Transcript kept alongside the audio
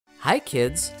Hi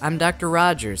kids, I'm Dr.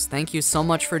 Rogers. Thank you so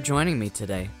much for joining me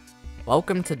today.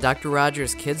 Welcome to Dr.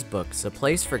 Rogers Kids Books, a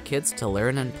place for kids to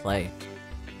learn and play.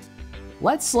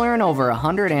 Let's learn over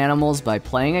 100 animals by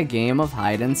playing a game of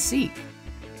hide and seek.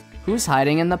 Who's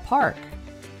hiding in the park?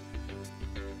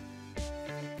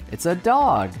 It's a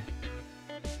dog.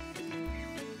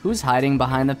 Who's hiding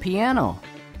behind the piano?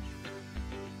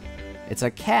 It's a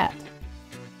cat.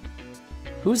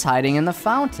 Who's hiding in the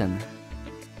fountain?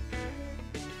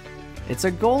 It's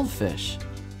a goldfish.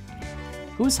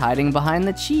 Who's hiding behind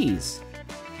the cheese?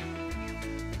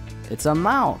 It's a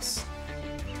mouse.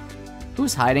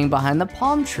 Who's hiding behind the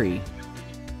palm tree?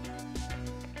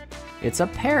 It's a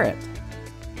parrot.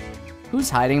 Who's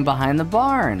hiding behind the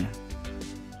barn?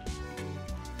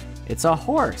 It's a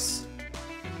horse.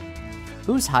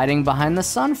 Who's hiding behind the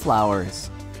sunflowers?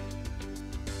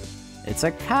 It's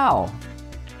a cow.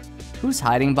 Who's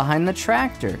hiding behind the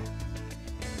tractor?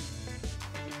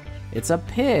 It's a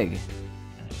pig.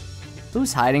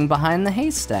 Who's hiding behind the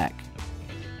haystack?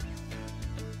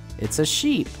 It's a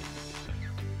sheep.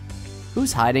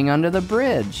 Who's hiding under the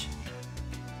bridge?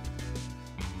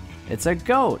 It's a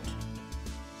goat.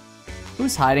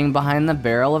 Who's hiding behind the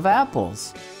barrel of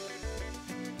apples?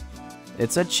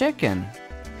 It's a chicken.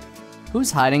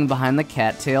 Who's hiding behind the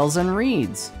cattails and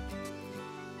reeds?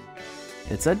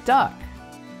 It's a duck.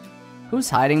 Who's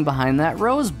hiding behind that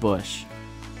rose bush?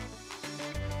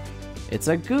 It's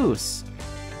a goose.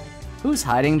 Who's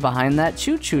hiding behind that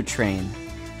choo-choo train?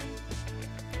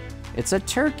 It's a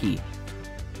turkey.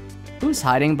 Who's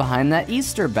hiding behind that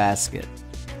Easter basket?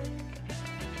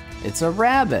 It's a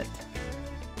rabbit.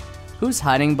 Who's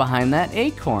hiding behind that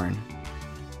acorn?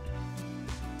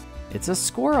 It's a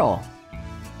squirrel.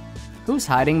 Who's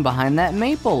hiding behind that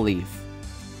maple leaf?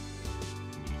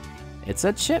 It's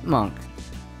a chipmunk.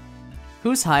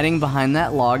 Who's hiding behind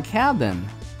that log cabin?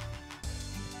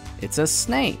 It's a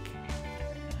snake.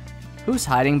 Who's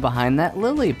hiding behind that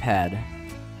lily pad?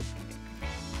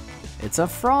 It's a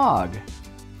frog.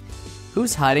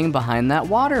 Who's hiding behind that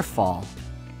waterfall?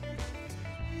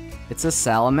 It's a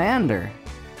salamander.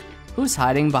 Who's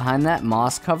hiding behind that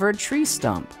moss-covered tree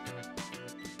stump?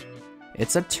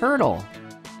 It's a turtle.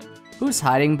 Who's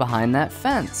hiding behind that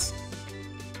fence?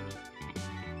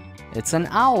 It's an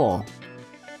owl.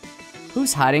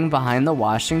 Who's hiding behind the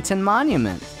Washington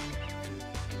Monument?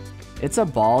 It's a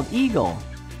bald eagle.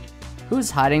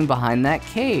 Who's hiding behind that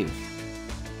cave?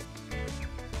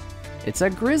 It's a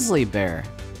grizzly bear.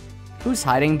 Who's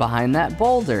hiding behind that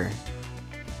boulder?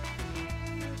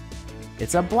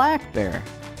 It's a black bear.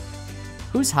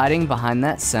 Who's hiding behind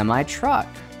that semi-truck?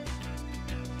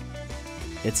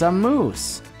 It's a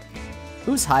moose.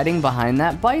 Who's hiding behind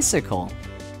that bicycle?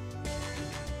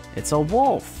 It's a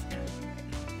wolf.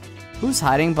 Who's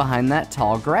hiding behind that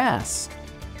tall grass?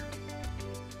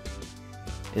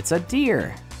 It's a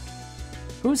deer.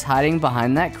 Who's hiding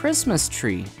behind that Christmas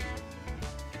tree?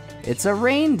 It's a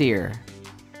reindeer.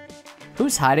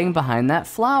 Who's hiding behind that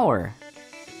flower?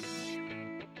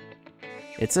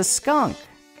 It's a skunk.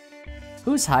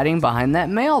 Who's hiding behind that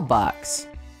mailbox?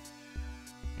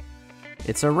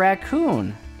 It's a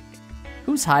raccoon.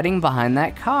 Who's hiding behind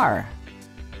that car?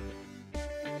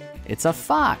 It's a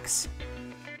fox.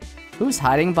 Who's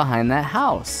hiding behind that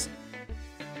house?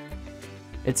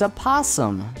 It's a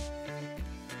possum.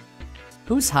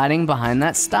 Who's hiding behind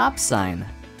that stop sign?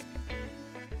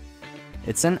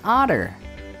 It's an otter.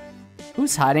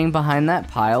 Who's hiding behind that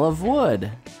pile of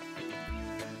wood?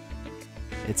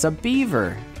 It's a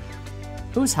beaver.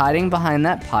 Who's hiding behind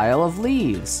that pile of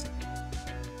leaves?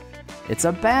 It's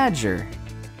a badger.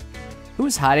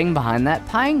 Who's hiding behind that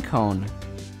pine cone?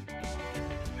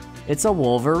 It's a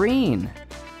wolverine.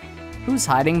 Who's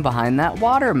hiding behind that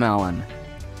watermelon?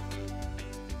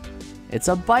 It's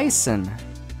a bison.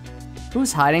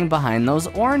 Who's hiding behind those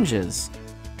oranges?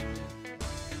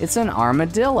 It's an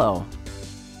armadillo.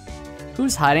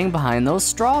 Who's hiding behind those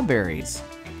strawberries?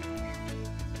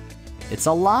 It's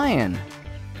a lion.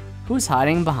 Who's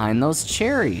hiding behind those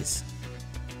cherries?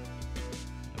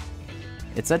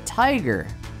 It's a tiger.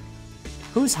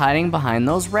 Who's hiding behind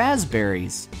those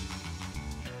raspberries?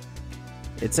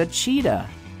 It's a cheetah.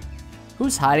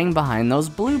 Who's hiding behind those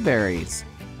blueberries?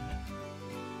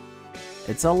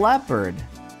 It's a leopard.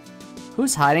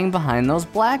 Who's hiding behind those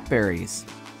blackberries?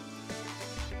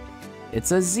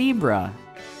 It's a zebra.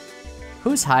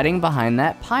 Who's hiding behind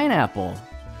that pineapple?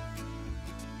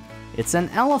 It's an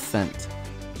elephant.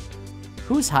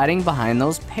 Who's hiding behind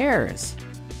those pears?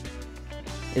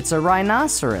 It's a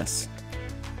rhinoceros.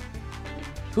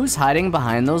 Who's hiding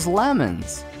behind those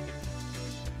lemons?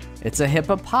 It's a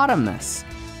hippopotamus.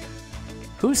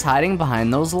 Who's hiding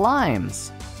behind those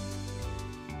limes?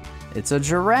 It's a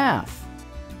giraffe.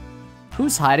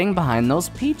 Who's hiding behind those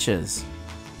peaches?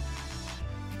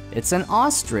 It's an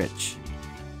ostrich.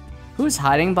 Who's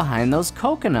hiding behind those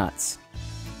coconuts?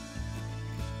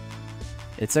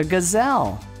 It's a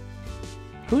gazelle.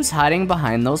 Who's hiding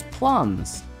behind those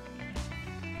plums?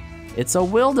 It's a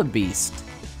wildebeest.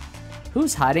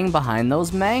 Who's hiding behind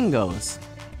those mangoes?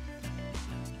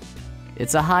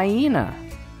 It's a hyena.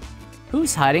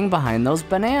 Who's hiding behind those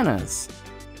bananas?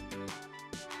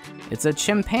 It's a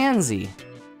chimpanzee.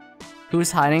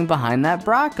 Who's hiding behind that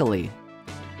broccoli?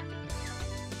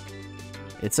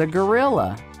 It's a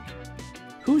gorilla.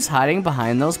 Who's hiding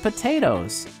behind those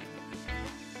potatoes?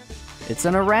 It's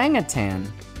an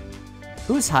orangutan.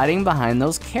 Who's hiding behind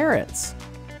those carrots?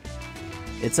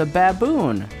 It's a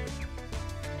baboon.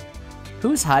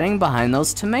 Who's hiding behind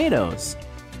those tomatoes?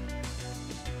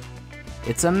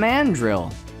 It's a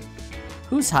mandrill.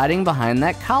 Who's hiding behind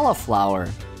that cauliflower?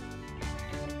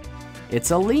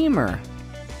 It's a lemur.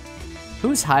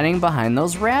 Who's hiding behind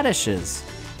those radishes?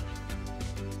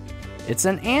 It's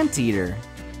an anteater.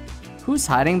 Who's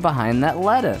hiding behind that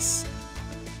lettuce?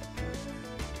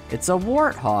 It's a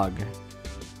warthog.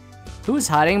 Who's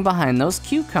hiding behind those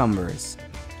cucumbers?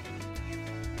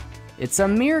 It's a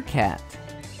meerkat.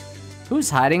 Who's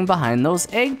hiding behind those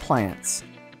eggplants?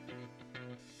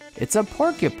 It's a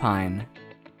porcupine.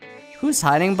 Who's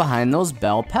hiding behind those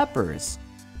bell peppers?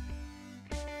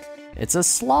 It's a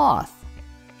sloth.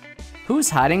 Who's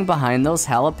hiding behind those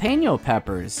jalapeno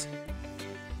peppers?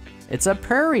 It's a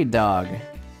prairie dog.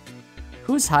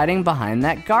 Who's hiding behind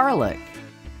that garlic?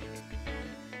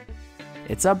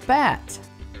 It's a bat.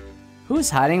 Who's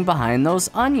hiding behind those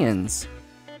onions?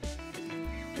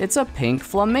 It's a pink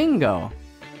flamingo.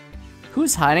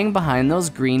 Who's hiding behind those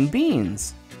green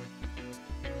beans?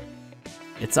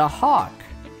 It's a hawk.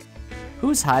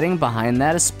 Who's hiding behind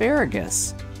that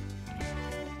asparagus?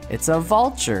 It's a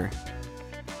vulture.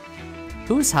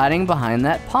 Who's hiding behind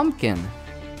that pumpkin?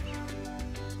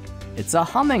 It's a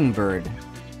hummingbird.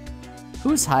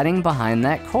 Who's hiding behind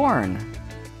that corn?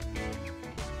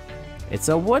 It's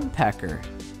a woodpecker.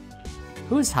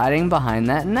 Who's hiding behind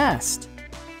that nest?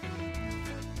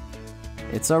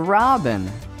 It's a robin.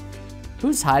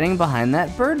 Who's hiding behind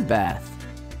that bird bath?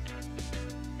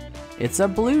 It's a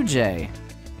blue jay.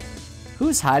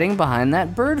 Who's hiding behind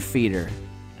that bird feeder?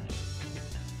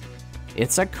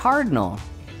 It's a cardinal.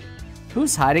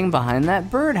 Who's hiding behind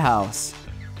that birdhouse?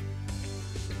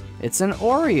 It's an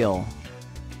oriole.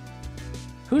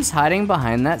 Who's hiding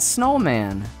behind that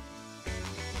snowman?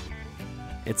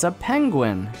 It's a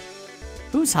penguin.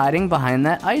 Who's hiding behind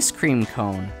that ice cream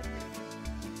cone?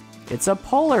 It's a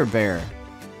polar bear.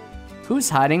 Who's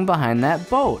hiding behind that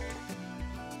boat?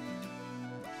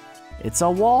 It's a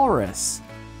walrus.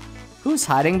 Who's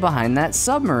hiding behind that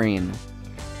submarine?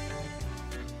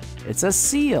 It's a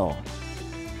seal.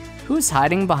 Who's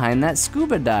hiding behind that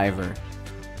scuba diver?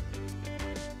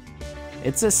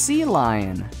 It's a sea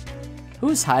lion.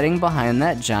 Who's hiding behind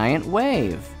that giant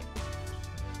wave?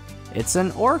 It's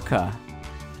an orca.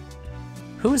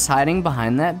 Who's hiding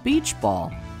behind that beach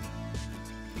ball?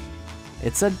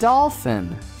 It's a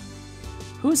dolphin.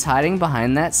 Who's hiding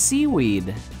behind that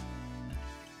seaweed?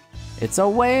 It's a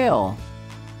whale.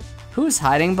 Who's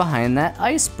hiding behind that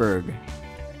iceberg?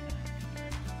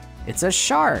 It's a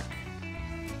shark.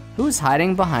 Who's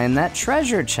hiding behind that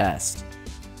treasure chest?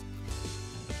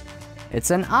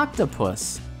 It's an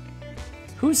octopus.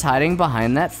 Who's hiding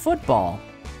behind that football?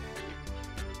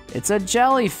 It's a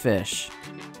jellyfish.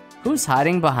 Who's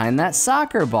hiding behind that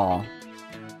soccer ball?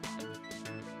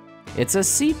 It's a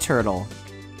sea turtle.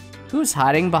 Who's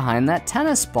hiding behind that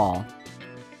tennis ball?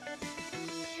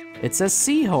 It's a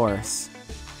seahorse.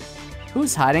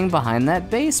 Who's hiding behind that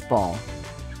baseball?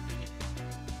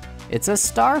 It's a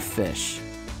starfish.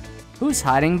 Who's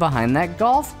hiding behind that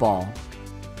golf ball?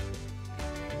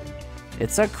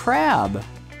 It's a crab.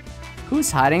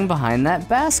 Who's hiding behind that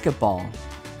basketball?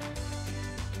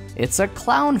 It's a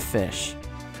clownfish.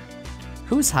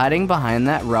 Who's hiding behind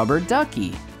that rubber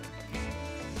ducky?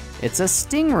 It's a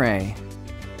stingray.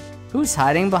 Who's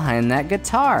hiding behind that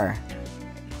guitar?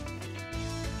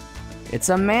 It's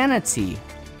a manatee.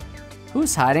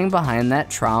 Who's hiding behind that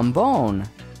trombone?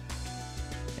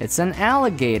 It's an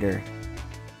alligator.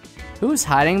 Who's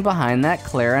hiding behind that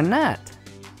clarinet?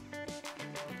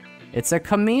 It's a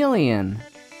chameleon.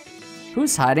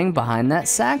 Who's hiding behind that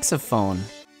saxophone?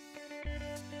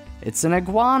 It's an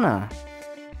iguana.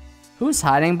 Who's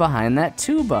hiding behind that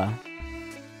tuba?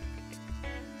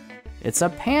 It's a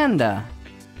panda.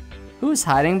 Who's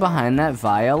hiding behind that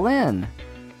violin?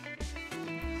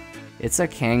 It's a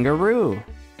kangaroo.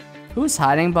 Who's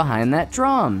hiding behind that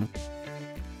drum?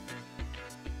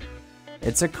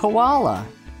 It's a koala.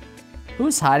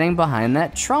 Who's hiding behind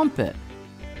that trumpet?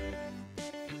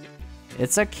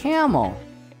 It's a camel.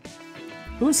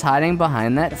 Who's hiding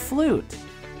behind that flute?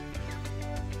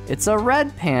 It's a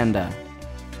red panda.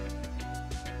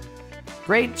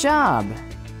 Great job!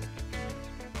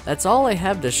 That's all I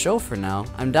have to show for now.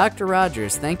 I'm Dr.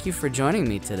 Rogers. Thank you for joining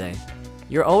me today.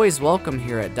 You're always welcome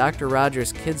here at Dr.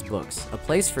 Rogers Kids Books, a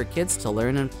place for kids to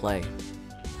learn and play.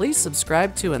 Please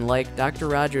subscribe to and like Dr.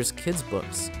 Rogers Kids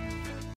Books